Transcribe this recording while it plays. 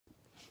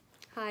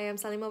Hi, I'm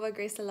Salimova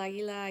Grace Del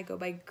Aguila. I go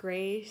by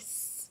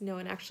Grace. No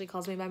one actually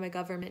calls me by my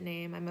government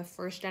name. I'm a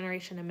first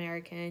generation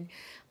American.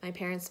 My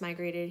parents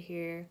migrated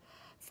here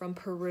from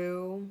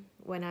Peru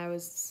when I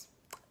was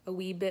a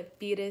wee bit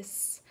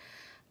fetus.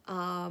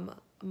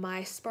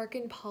 My spark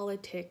in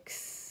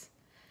politics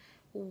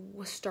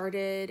was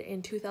started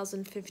in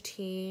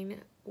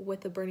 2015 with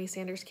the Bernie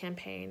Sanders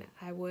campaign.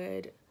 I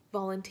would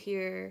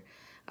volunteer,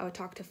 I would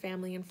talk to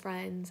family and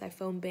friends, I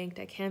phone banked,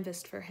 I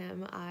canvassed for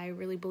him. I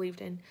really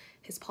believed in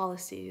his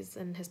policies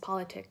and his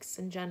politics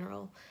in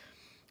general.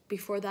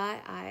 Before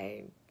that,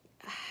 I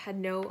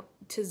had little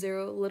to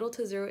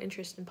zero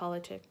interest in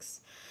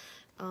politics.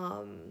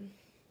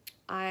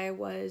 I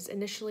was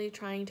initially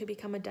trying to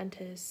become a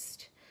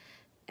dentist,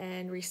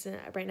 and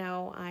right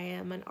now I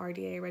am an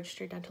RDA,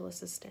 registered dental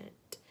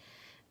assistant.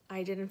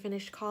 I didn't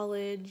finish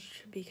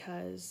college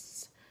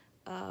because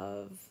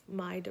of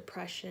my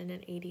depression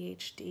and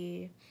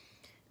ADHD.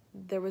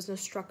 There was no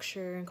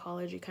structure in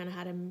college. You kind of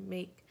had to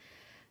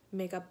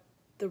make up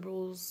the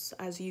rules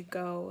as you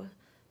go.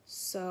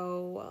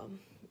 So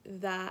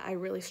that I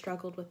really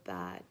struggled with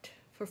that.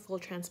 For full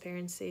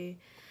transparency,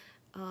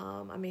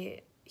 I'm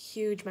a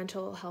huge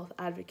mental health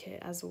advocate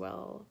as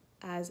well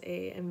as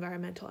a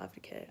environmental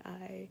advocate.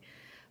 I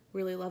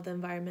really love the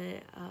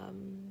environment,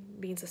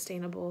 being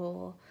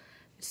sustainable.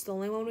 It's the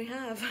only one we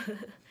have.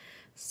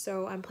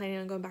 So I'm planning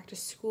on going back to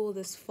school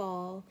this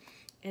fall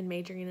and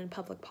majoring in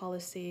public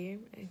policy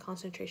and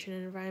concentration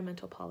in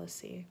environmental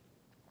policy.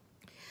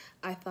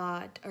 I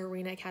thought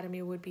Arena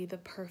Academy would be the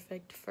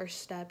perfect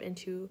first step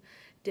into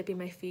dipping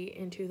my feet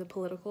into the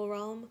political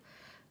realm.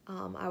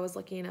 I was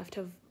lucky enough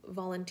to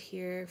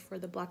volunteer for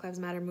the Black Lives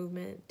Matter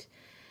movement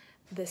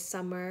this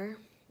summer.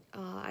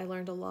 I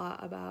learned a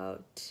lot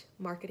about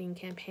marketing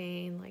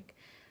campaign, like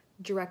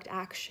direct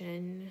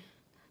action,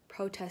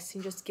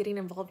 protesting, just getting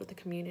involved with the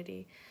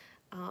community.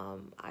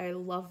 I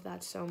love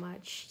that so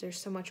much. There's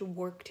so much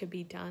work to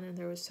be done, and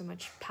there was so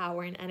much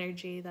power and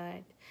energy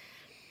that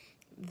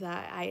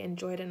I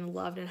enjoyed and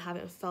loved and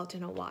haven't felt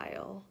in a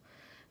while.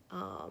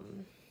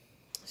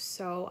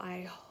 So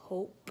I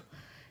hope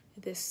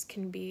this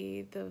can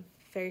be the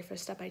very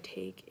first step I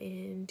take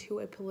into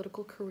a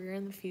political career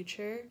in the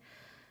future.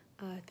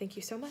 Thank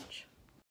you so much.